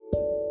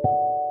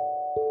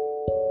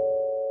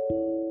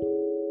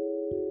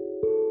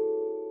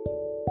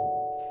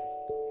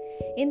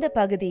இந்த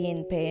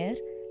பகுதியின் பெயர்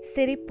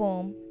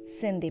சிரிப்போம்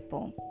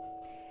சிந்திப்போம்.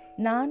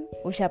 நான்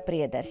உஷா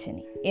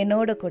பிரியதர்ஷினி.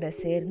 என்னோட கூட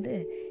சேர்ந்து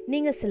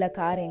நீங்கள் சில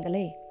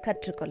காரியங்களை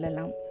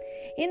கற்றுக்கொள்ளலாம்.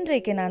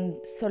 இன்றைக்கு நான்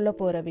சொல்ல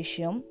போகிற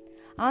விஷயம்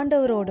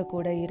ஆண்டவரோடு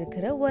கூட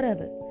இருக்கிற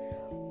உறவு.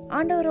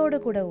 ஆண்டவரோடு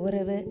கூட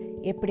உறவு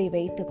எப்படி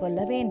வைத்து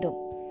கொள்ள வேண்டும்?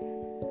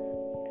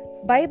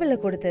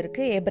 பைபிளில்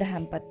கொடுத்திருக்கு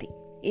ஏப்ரஹாம் பற்றி.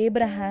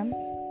 ஏப்ரஹாம்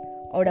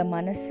ஓட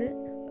மனசு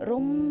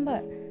ரொம்ப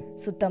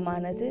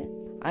சுத்தமானது,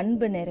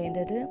 அன்பு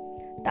நிறைந்தது,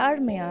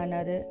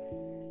 தாழ்மையானது,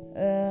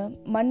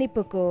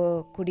 மன்னிப்பு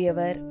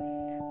கூடியவர்,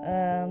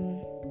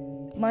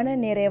 மன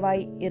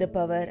நிறைவாய்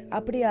இருப்பவர்.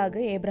 அப்படியாக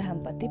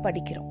ஏப்ரஹாம் பற்றி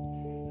படிக்கிறோம்.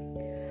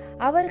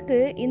 அவருக்கு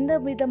இந்த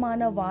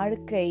விதமான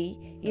வாழ்க்கை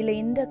இல்லை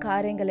இந்த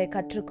காரியங்களை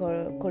கற்றுக்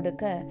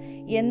கொடுக்க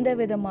எந்த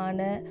விதமான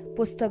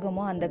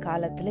புஸ்தகமும் அந்த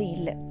காலத்தில்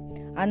இல்லை.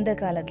 அந்த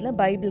காலத்தில்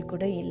பைபிள்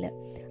கூட இல்லை.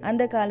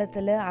 அந்த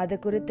காலத்தில் அது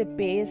குறித்து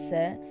பேச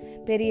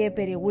பெரிய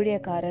பெரிய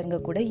ஊழியக்காரங்க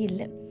கூட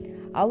இல்லை.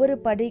 அவர்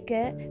படிக்க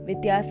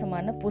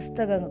வித்தியாசமான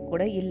புஸ்தகங்கள்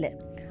கூட இல்லை.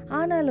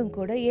 ஆனாலும்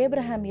கூட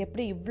ஏப்ரஹாம்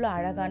எப்படி இவ்வளோ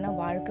அழகான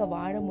வாழ்க்கை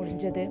வாழ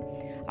முடிஞ்சது?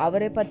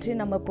 அவரை பற்றி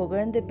நம்ம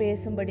புகழ்ந்து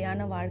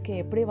பேசும்படியான வாழ்க்கை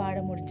எப்படி வாழ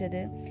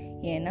முடிஞ்சது?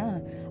 ஏன்னா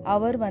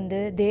அவர்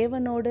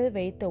தேவனோடு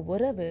வைத்த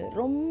உறவு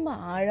ரொம்ப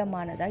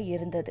ஆழமானதாக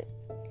இருந்தது.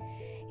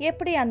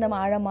 எப்படி அந்த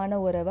ஆழமான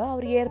உறவை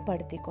அவர்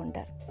ஏற்படுத்தி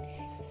கொண்டார்?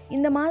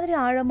 இந்த மாதிரி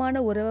ஆழமான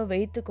உறவை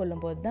வைத்து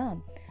கொள்ளும் போது தான்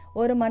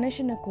ஒரு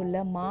மனுஷனுக்குள்ள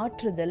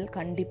மாற்றுதல்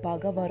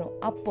கண்டிப்பாக வரும்.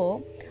 அப்போ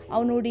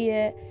அவனுடைய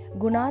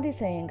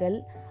குணாதிசயங்கள்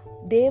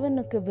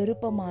தேவனுக்கு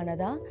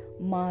விருப்பமானதா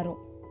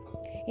மாறும்.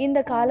 இந்த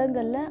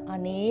காலங்களில்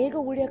அநேக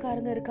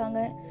ஊழியக்காரங்க இருக்காங்க,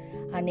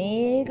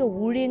 அநேக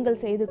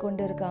ஊழியங்கள் செய்து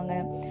கொண்டு இருக்காங்க,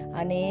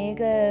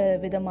 அநேக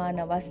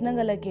விதமான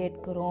வசனங்களை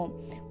கேட்கிறோம்,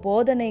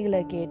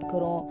 போதனைகளை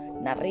கேட்கிறோம்.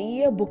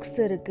 நிறைய புக்ஸ்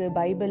இருக்குது,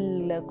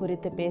 பைபிளில்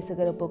குறித்து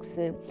பேசுகிற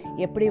புக்ஸு,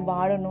 எப்படி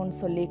வாழணும்னு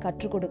சொல்லி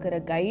கற்றுக் கொடுக்குற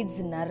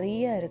கைட்ஸ்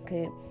நிறைய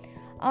இருக்குது.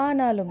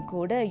 ஆனாலும்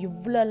கூட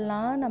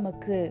இவ்வளெல்லாம்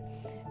நமக்கு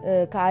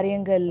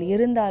காரியங்கள்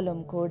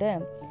இருந்தாலும் கூட,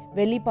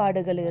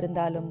 வெளிப்பாடுகள்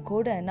இருந்தாலும்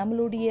கூட,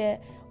 நம்மளுடைய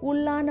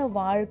உள்ளான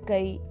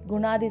வாழ்க்கை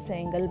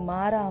குணாதிசயங்கள்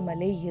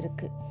மாறாமலே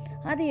இருக்கு.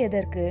 அது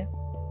எதற்கு?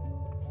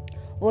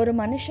 ஒரு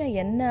மனுஷன்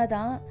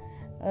என்னதான்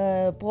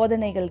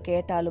போதனைகள்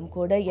கேட்டாலும்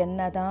கூட,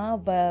 என்னதான்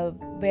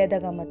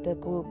வேதகமத்தை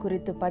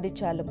குறித்து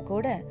படித்தாலும்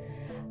கூட,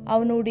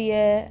 அவனுடைய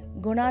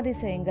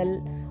குணாதிசயங்கள்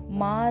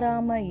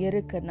மாறாம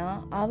இருக்குன்னா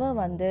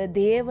அவன்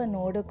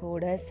தேவனோடு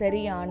கூட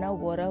சரியான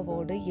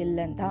உறவோடு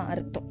இல்லைன்னு தான்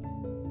அர்த்தம்.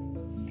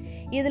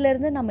 இதுல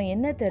இருந்து நம்ம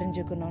என்ன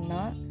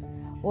தெரிஞ்சுக்கணும்னா,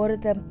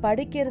 ஒருத்தன்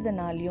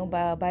படிக்கிறதுனாலையும்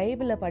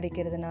பைபிளை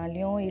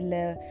படிக்கிறதுனாலையும்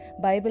இல்லை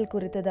பைபிள்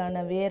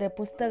குறித்ததான வேறு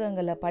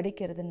புஸ்தகங்களை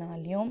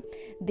படிக்கிறதுனாலையும்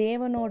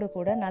தேவனோடு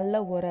கூட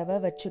நல்ல உறவை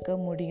வச்சுக்க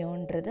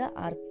முடியுன்றது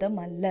அர்த்தம்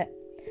அல்ல.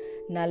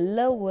 நல்ல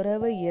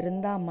உறவு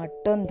இருந்தால்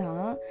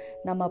மட்டும்தான்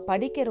நம்ம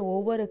படிக்கிற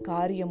ஒவ்வொரு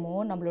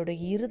காரியமும் நம்மளோட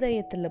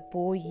இருதயத்தில்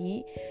போய்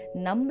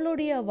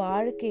நம்மளுடைய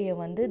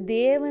வாழ்க்கையை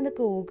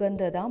தேவனுக்கு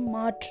உகந்ததாக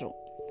மாற்றும்.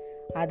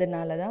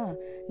 அதனால தான்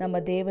நம்ம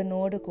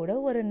தேவனோடு கூட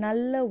ஒரு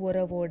நல்ல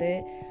உறவோடு,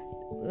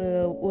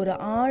 ஒரு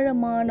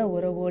ஆழமான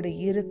உறவோடு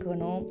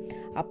இருக்கணும்.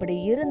 அப்படி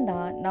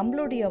இருந்தால்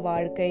நம்மளுடைய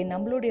வாழ்க்கை,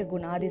 நம்மளுடைய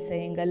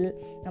குணாதிசயங்கள்,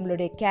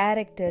 நம்மளுடைய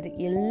கேரக்டர்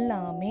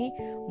எல்லாமே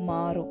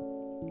மாறும்.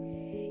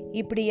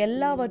 இப்படி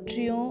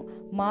எல்லாவற்றையும்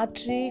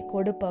மாற்றி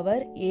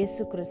கொடுப்பவர்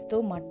இயேசு கிறிஸ்து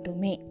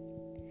மட்டுமே.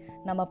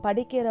 நம்ம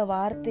படிக்கிற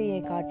வார்த்தையை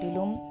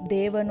காட்டிலும்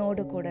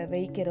தேவனோடு கூட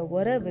வைக்கிற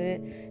உறவு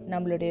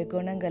நம்மளுடைய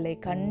குணங்களை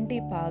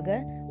கண்டிப்பாக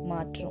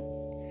மாற்றும்.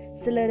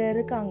 சிலர்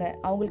இருக்காங்க,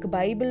 அவங்களுக்கு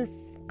பைபிள்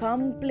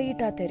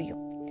கம்ப்ளீட்டாக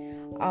தெரியும்.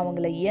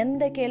 அவங்கள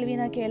எந்த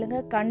கேள்வினா கேளுங்க,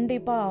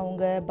 கண்டிப்பாக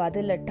அவங்க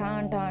பதில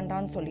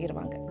டான்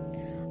சொல்லிடுவாங்க.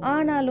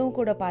 ஆனாலும்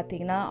கூட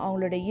பார்த்தீங்கன்னா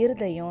அவங்களுடைய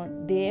இருதயம்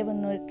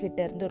தேவன்கிட்ட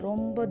இருந்து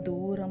ரொம்ப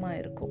தூரமாக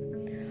இருக்கும்.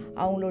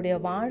 அவங்களுடைய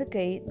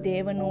வாழ்க்கை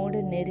தேவனோடு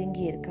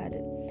நெருங்கி இருக்காது.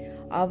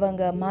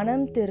 அவங்க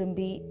மனம்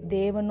திரும்பி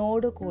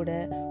தேவனோடு கூட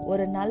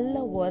ஒரு நல்ல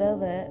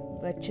உறவை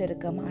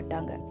வச்சிருக்க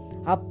மாட்டாங்க.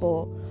 அப்போ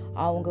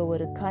அவங்க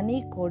ஒரு கனி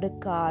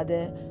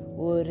கொடுக்காத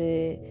ஒரு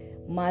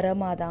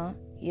மரமாக தான்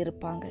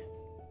இருப்பாங்க.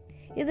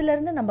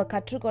 இதிலிருந்து நம்ம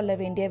கற்றுக்கொள்ள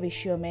வேண்டிய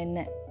விஷயம்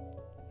என்ன?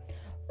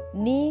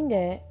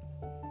 நீங்கள்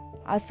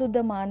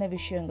அசுத்தமான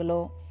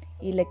விஷயங்களோ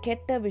இல்லை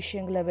கெட்ட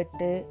விஷயங்களை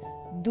விட்டு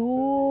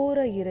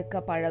தூரம்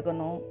இருக்க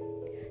பழகணும்.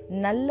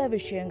 நல்ல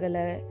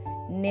விஷயங்களை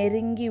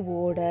நெருங்கி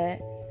ஓட,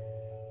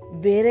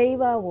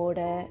 விரைவாக ஓட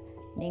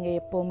நீங்கள்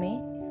எப்போவுமே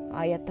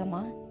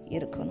ஆயத்தமாக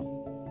இருக்கணும்.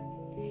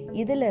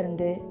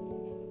 இதிலிருந்து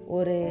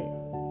ஒரு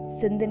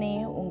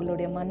சிந்தனையை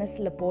உங்களுடைய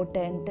மனசில்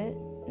போட்டேன்ட்டு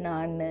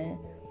நான்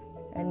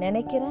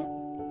நினைக்கிறேன்.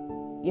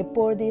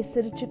 எப்பொழுதே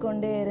சிரிச்சு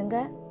கொண்டே இருங்க,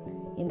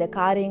 இந்த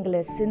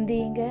காரியங்களை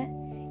சிந்தியுங்க.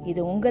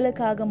 இது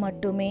உங்களுக்காக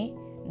மட்டுமே.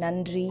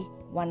 நன்றி,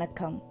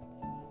 வணக்கம்.